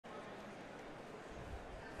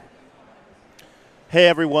Hey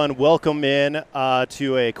everyone, welcome in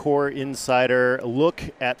to a Core Insider look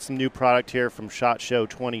at some new product here from SHOT Show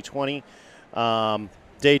 2020.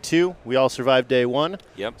 Day 2, we all survived day 1.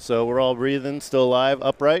 Yep. So we're all breathing, still alive,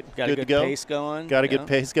 upright, got good a good to go. pace going. Got a good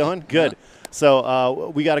pace going, good. Yeah.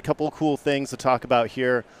 So we got a couple of cool things to talk about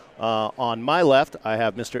here. On my left, I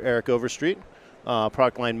have Mr. Eric Overstreet,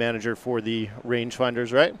 product line manager for the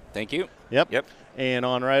rangefinders, right? Thank you. Yep. And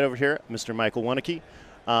on right over here, Mr. Michael Wunnicke,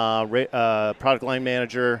 product line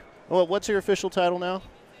manager. Well, what's your official title now?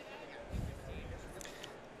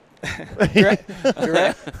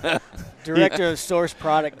 Director of Source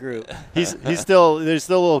Product Group. He's still, there's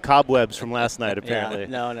still little cobwebs from last night apparently. Yeah,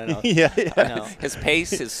 no. yeah. No. His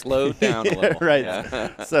pace has slowed down a little. Right.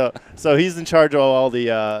 Yeah. So he's in charge of all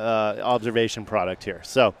the observation product here.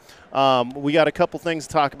 So we got a couple things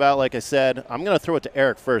to talk about. Like I said, I'm going to throw it to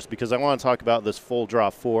Eric first because I want to talk about this full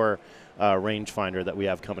draw 4 rangefinder that we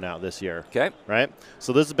have coming out this year. Okay. Right.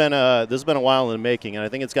 So this has been a while in the making, and I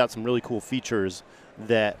think it's got some really cool features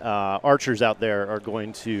that archers out there are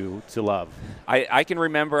going to love. I can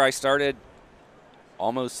remember I started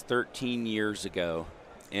almost 13 years ago,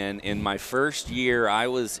 and in my first year I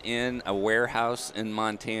was in a warehouse in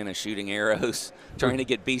Montana shooting arrows, trying to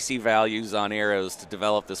get BC values on arrows to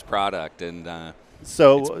develop this product, and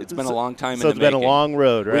so it's been a long time in the So it's been making. a long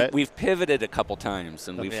road, right? We've pivoted a couple times,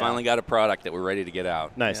 and we've finally got a product that we're ready to get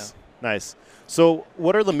out. Nice, nice. So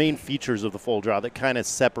what are the main features of the full draw that kind of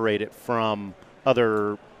separate it from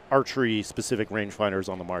other archery-specific rangefinders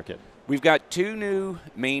on the market? We've got 2 new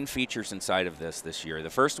main features inside of this year. The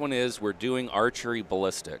first one is we're doing archery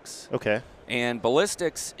ballistics. Okay. And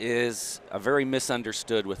ballistics is a very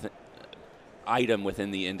misunderstood item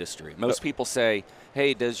within the industry. Most people say,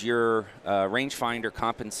 hey, does your rangefinder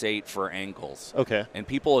compensate for angles? Okay. And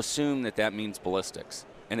people assume that means ballistics,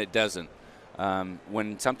 and it doesn't.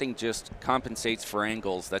 When something just compensates for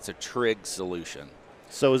angles, that's a trig solution.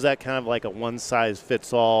 So is that kind of like a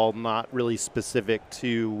one-size-fits-all, not really specific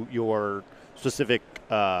to your specific,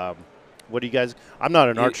 what do you guys, I'm not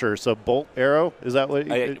an archer, so bolt, arrow, is that what?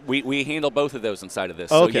 We handle both of those inside of this.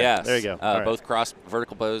 Okay, so yes, there you go. Both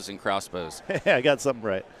vertical bows and crossbows. Yeah, I got something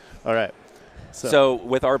right. All right. So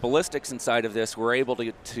with our ballistics inside of this, we're able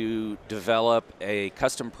to develop a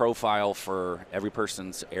custom profile for every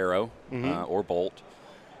person's arrow or bolt,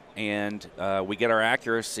 and we get our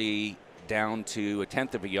accuracy down to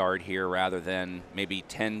 1/10 of a yard here rather than maybe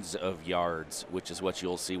tens of yards, which is what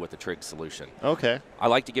you'll see with the trig solution. Okay. I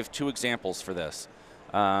like to give 2 examples for this.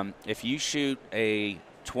 If you shoot a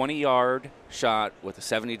 20-yard shot with a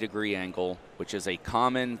 70-degree angle, which is a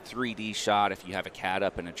common 3D shot if you have a cat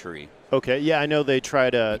up in a tree. Okay. Yeah, I know they try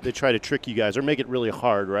to trick you guys or make it really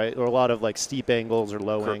hard, right? Or a lot of like steep angles or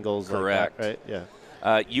low angles. Correct. Like that, right?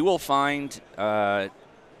 Yeah. You will find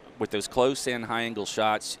with those close-in high-angle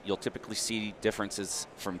shots, you'll typically see differences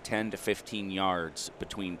from 10 to 15 yards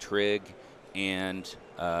between trig and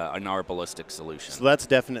an our ballistic solution. So that's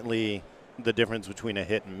definitely the difference between a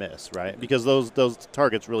hit and miss, right? Because those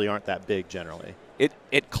targets really aren't that big generally.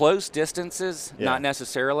 At close distances, not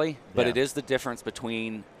necessarily, but it is the difference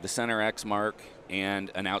between the center X mark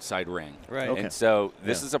and an outside ring. Right. Okay. And so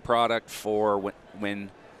this is a product for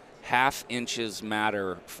when half inches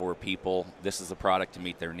matter for people. This is a product to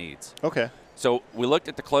meet their needs. Okay. So we looked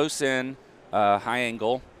at the close-in high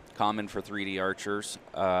angle, common for 3D archers.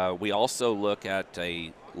 We also look at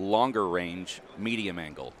a longer range medium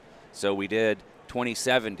angle. So we did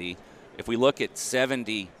 20-70. If we look at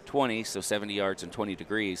 70-20, so 70 yards and 20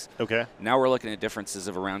 degrees, okay, now we're looking at differences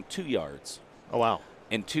of around 2 yards. Oh, wow.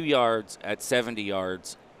 And 2 yards at 70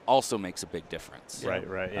 yards also makes a big difference.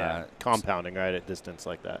 Right, yeah. Compounding, right, at distance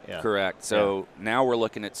like that, yeah. Correct. So now we're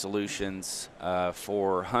looking at solutions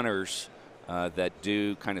for hunters that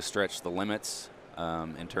do kind of stretch the limits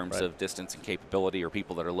in terms of distance and capability, or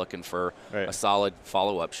people that are looking for a solid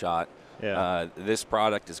follow-up shot. Yeah. This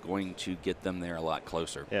product is going to get them there a lot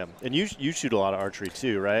closer. Yeah, and you shoot a lot of archery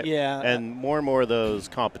too, right? Yeah. And more of those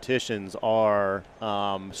competitions are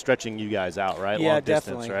stretching you guys out, right? Yeah, Long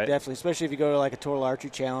definitely, distance, right? definitely. Especially if you go to like a Total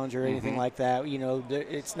Archery Challenge or anything like that. You know,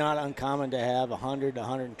 it's not uncommon to have 100 to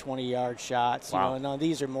 120 yard shots. Wow. You know, now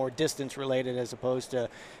these are more distance related as opposed to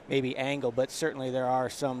maybe angle, but certainly there are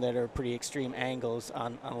some that are pretty extreme angles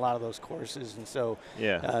on a lot of those courses, and so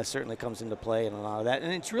certainly comes into play in a lot of that.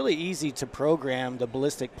 And it's really easy to program the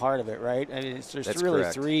ballistic part of it, right? I mean, there's really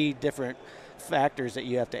 3 different factors that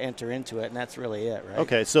you have to enter into it, and that's really it, right?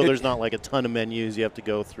 Okay, so there's not like a ton of menus you have to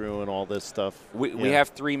go through and all this stuff. We have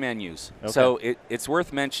 3 menus. Okay. So it's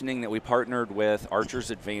worth mentioning that we partnered with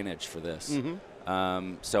Archer's Advantage for this.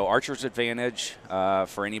 So Archer's Advantage,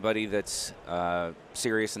 for anybody that's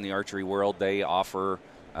serious in the archery world, they offer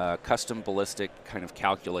a custom ballistic kind of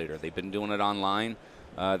calculator. They've been doing it online.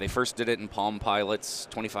 They first did it in Palm Pilots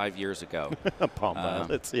 25 years ago. Palm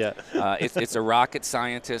Pilots, yeah. It's a rocket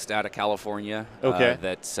scientist out of California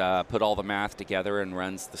that's put all the math together and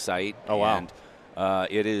runs the site. Oh, wow. And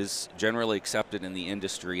it is generally accepted in the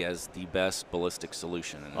industry as the best ballistic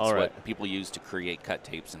solution. And it's what people use to create cut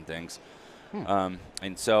tapes and things.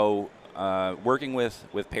 And so working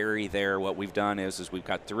with Perry there, what we've done is we've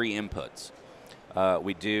got 3 inputs.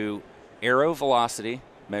 We do arrow velocity,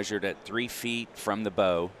 measured at 3 feet from the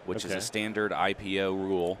bow, which is a standard IPO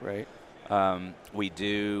rule. Right. We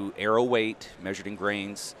do arrow weight, measured in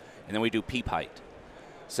grains, and then we do peep height.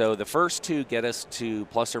 So the first 2 get us to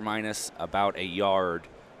plus or minus about a yard,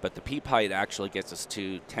 but the peep height actually gets us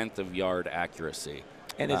to 1/10 of yard accuracy.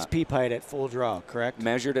 And it's peep height at full draw, correct?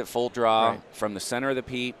 Measured at full draw from the center of the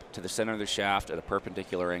peep to the center of the shaft at a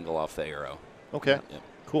perpendicular angle off the arrow. Okay. Yep.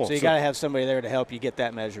 Cool. So you got to have somebody there to help you get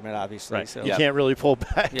that measurement, obviously. Right. So You can't really pull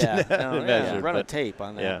back run a tape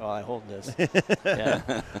on that while I hold this.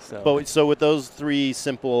 So with those 3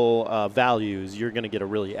 simple values, you're going to get a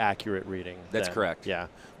really accurate reading. That's then. correct. Yeah.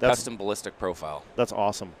 Custom ballistic profile. That's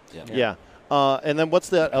awesome. Yeah. And then what's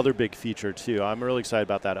that other big feature, too? I'm really excited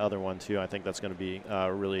about that other one, too. I think that's going to be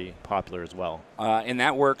really popular as well. And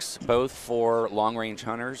that works both for long-range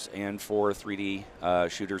hunters and for 3D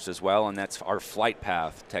shooters as well, and that's our flight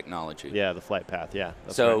path technology. Yeah, the flight path, yeah.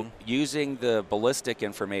 So using the ballistic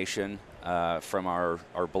information from our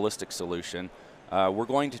ballistic solution, we're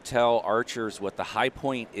going to tell archers what the high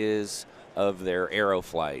point is of their arrow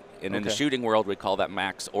flight. And in the shooting world, we call that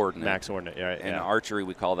max ordinate. Max ordinate, right. In archery,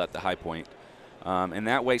 we call that the high point. And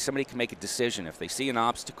that way, somebody can make a decision. If they see an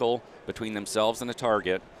obstacle between themselves and a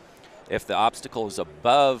target, if the obstacle is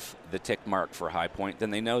above the tick mark for high point,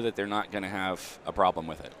 then they know that they're not going to have a problem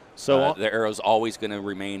with it. So the arrow's always going to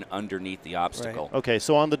remain underneath the obstacle. Right. Okay,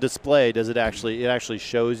 so on the display, does it actually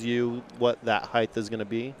shows you what that height is going to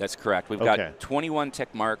be? That's correct. We've got 21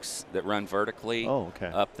 tick marks that run vertically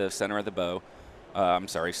up the center of the bow.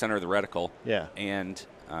 Center of the reticle. Yeah. And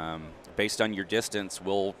based on your distance,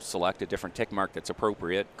 we'll select a different tick mark that's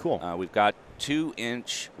appropriate. Cool. We've got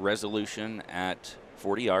 2-inch resolution at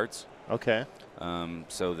 40 yards. Okay.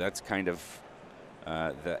 So that's kind of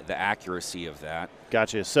the accuracy of that.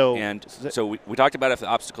 Gotcha. So we talked about if the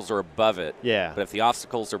obstacles are above it. Yeah. But if the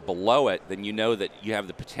obstacles are below it, then you know that you have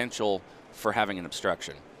the potential for having an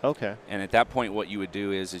obstruction. Okay. And at that point, what you would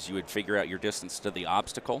do is you would figure out your distance to the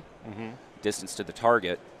obstacle, distance to the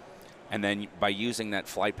target, and then by using that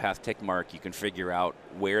flight path tick mark, you can figure out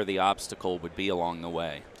where the obstacle would be along the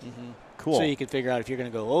way. Cool. So you can figure out if you're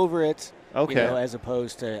going to go over it, okay, as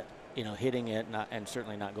opposed to hitting it, and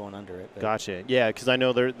certainly not going under it. But. Gotcha. Yeah, because I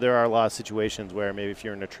know there are a lot of situations where maybe if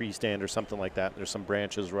you're in a tree stand or something like that, there's some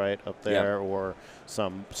branches right up there, or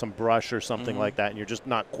some brush or something like that, and you're just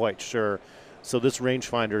not quite sure. So this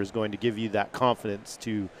rangefinder is going to give you that confidence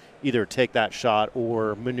to either take that shot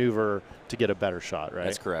or maneuver to get a better shot, right?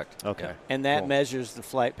 That's correct. Okay. Yeah. And that measures the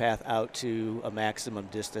flight path out to a maximum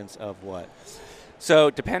distance of what?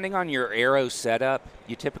 So depending on your arrow setup,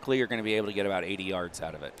 you typically are going to be able to get about 80 yards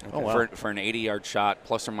out of it. Okay. Oh, wow. For an 80-yard shot,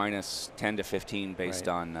 plus or minus 10 to 15 based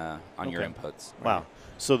on your inputs. Wow.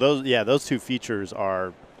 So those 2 features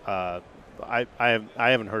are I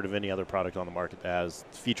haven't heard of any other product on the market that has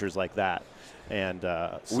features like that. And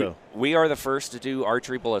we are the first to do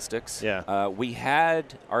archery ballistics. Yeah. We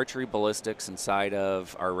had archery ballistics inside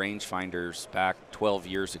of our rangefinders back 12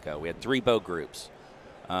 years ago. We had 3 bow groups.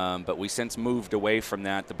 But we since moved away from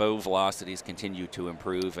that. The bow velocities continue to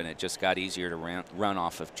improve, and it just got easier to run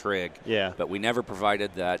off of trig. Yeah. But we never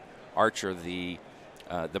provided that archer the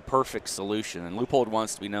perfect solution. And Leupold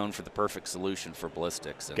wants to be known for the perfect solution for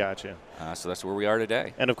ballistics. And, gotcha. So that's where we are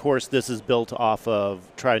today. And, of course, this is built off of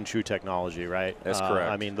tried-and-true technology, right? That's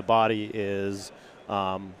correct. I mean, the body is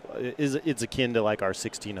it's akin to, like, our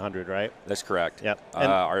 1600, right? That's correct. Yep.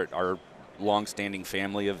 Our long-standing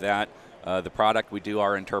family of that. The product, we do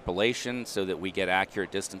our interpolation so that we get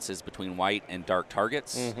accurate distances between white and dark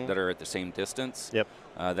targets that are at the same distance. Yep.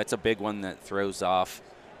 That's a big one that throws off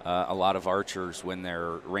a lot of archers when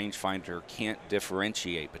their rangefinder can't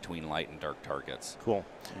differentiate between light and dark targets. Cool.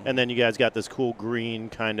 And then you guys got this cool green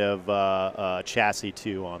kind of chassis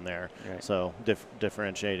too on there. Right. So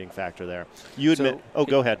differentiating factor there. You admit.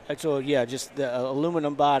 Go ahead. So yeah, just the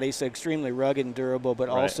aluminum body, so extremely rugged and durable, but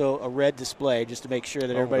also a red display, just to make sure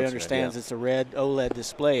that everybody understands it's a red OLED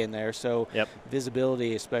display in there. So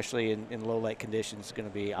visibility, especially in low light conditions, is going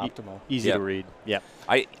to be optimal. Easy to read. Yeah.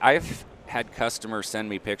 I've had customers send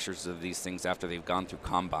me pictures of these things after they've gone through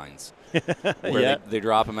combines, where they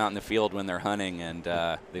drop them out in the field when they're hunting, and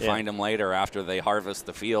they find them later after they harvest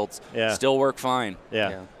the fields. Still work fine.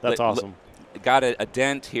 That's awesome. Got a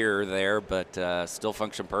dent here or there, but still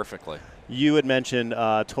function perfectly. You had mentioned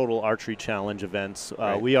Total Archery Challenge events.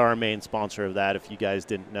 We are a main sponsor of that, if you guys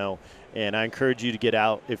didn't know. And I encourage you to get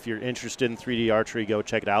out. If you're interested in 3D archery, go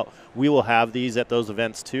check it out. We will have these at those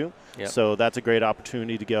events too. So that's a great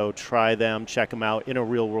opportunity to go try them, check them out in a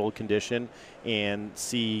real world condition, and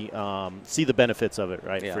see the benefits of it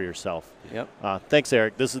for yourself. Thanks,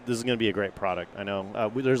 Eric. This is going to be a great product. I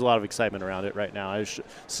know there's a lot of excitement around it right now.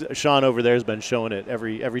 Sean over there has been showing it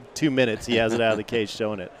every 2 minutes. He has it out of the cage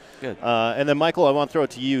showing it. Good. And then Michael, I want to throw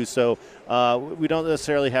it to you. So we don't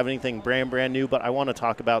necessarily have anything brand new, but I want to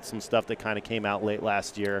talk about some stuff that kind of came out late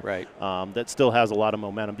last year that still has a lot of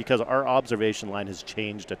momentum, because our observation line has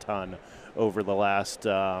changed a ton over the last,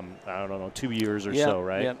 I don't know, 2 years or so,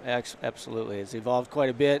 right? Yeah, absolutely. It's evolved quite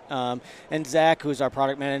a bit. And Zach, who's our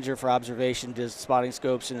product manager for observation, does spotting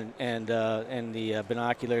scopes and the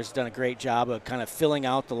binoculars, done a great job of kind of filling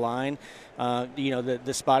out the line.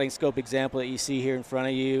 The spotting scope example that you see here in front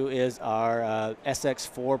of you is our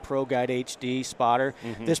SX4 Pro Guide HD spotter.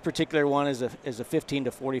 This particular one is a 15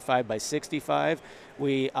 to 45 by 65.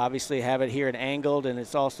 We obviously have it here in angled, and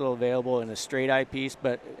it's also available in a straight eyepiece.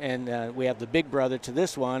 And we have the big brother to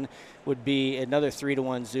this one, would be another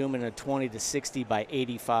 3-to-1 zoom in a 20 to 60 by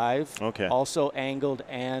 85. Also angled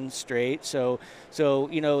and straight. So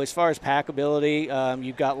as far as packability,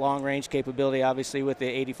 you've got long range capability obviously with the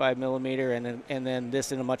 85 millimeter, and then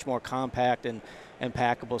this in a much more compact and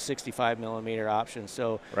packable 65 millimeter option.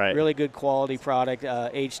 So really good quality product,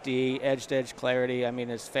 HD, edge-to-edge clarity. I mean,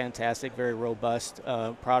 it's fantastic, very robust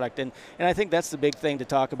product. And I think that's the big thing to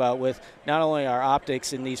talk about with not only our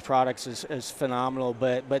optics in these products is phenomenal,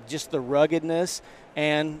 but just the ruggedness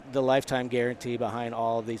and the lifetime guarantee behind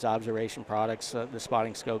all of these observation products, the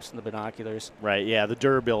spotting scopes and the binoculars. The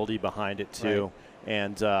durability behind it too.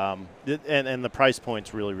 And the price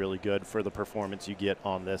point's really good for the performance you get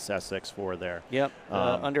on this SX4 there.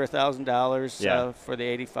 Under $1,000 for the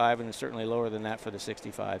 85, and certainly lower than that for the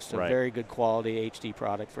 65. So very good quality HD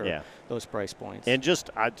product for those price points. And just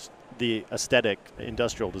the aesthetic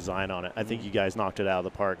industrial design on it, I think you guys knocked it out of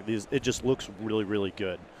the park. It just looks really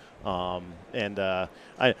good. I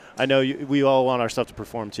know we all want our stuff to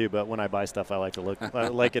perform too, but when I buy stuff, I like it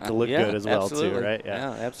to look good as well too, right?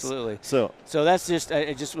 Yeah, absolutely. So that's just,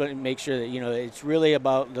 I just want to make sure that it's really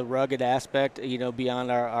about the rugged aspect,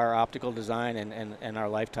 beyond our optical design and our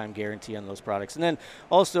lifetime guarantee on those products. And then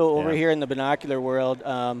also over here in the binocular world,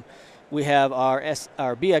 we have our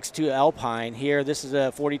BX2 Alpine here. This is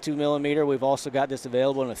a 42 millimeter. We've also got this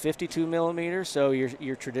available in a 52 millimeter. So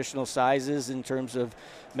your traditional sizes in terms of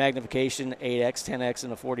magnification, 8x, 10x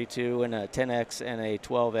in a 42, and a 10x and a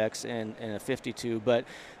 12x and a 52. But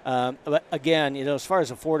again, as far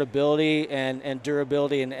as affordability and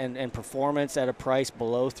durability and performance at a price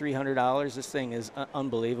below $300, this thing is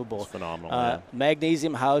unbelievable. It's phenomenal.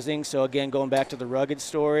 Magnesium housing. So again, going back to the rugged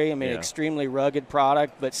story, I mean, extremely rugged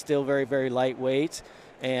product, but still very lightweight.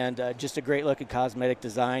 And just a great looking cosmetic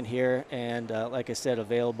design here, and like I said,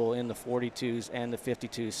 available in the 42s and the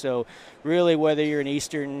 52s. So really, whether you're an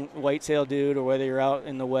eastern whitetail dude or whether you're out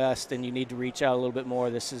in the west and you need to reach out a little bit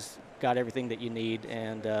more, this has got everything that you need,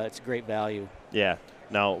 and it's a great value. Yeah.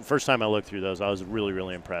 Now, first time I looked through those, I was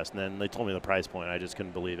really impressed. And then they told me the price point. I just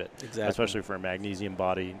couldn't believe it. Exactly. Especially for a magnesium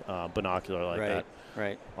body binocular like that.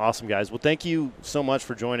 Right. Awesome, guys. Well, thank you so much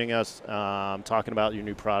for joining us, talking about your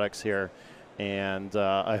new products here. And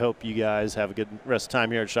I hope you guys have a good rest of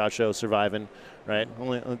time here at SHOT Show, surviving, right?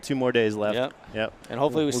 Only 2 more days left. Yep. And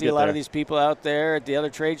hopefully we'll see a lot of these people out there at the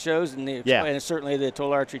other trade shows, and certainly the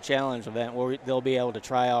Total Archery Challenge event, where they'll be able to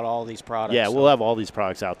try out all these products. Yeah, we'll have all these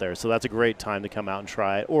products out there. So that's a great time to come out and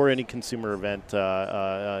try it, or any consumer event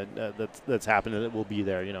that's happening that will be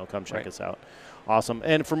there. Come check us out. Awesome.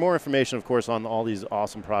 And for more information, of course, on all these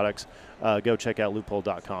awesome products, go check out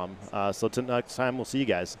Leupold.com. So till next time, we'll see you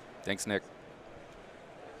guys. Thanks, Nick.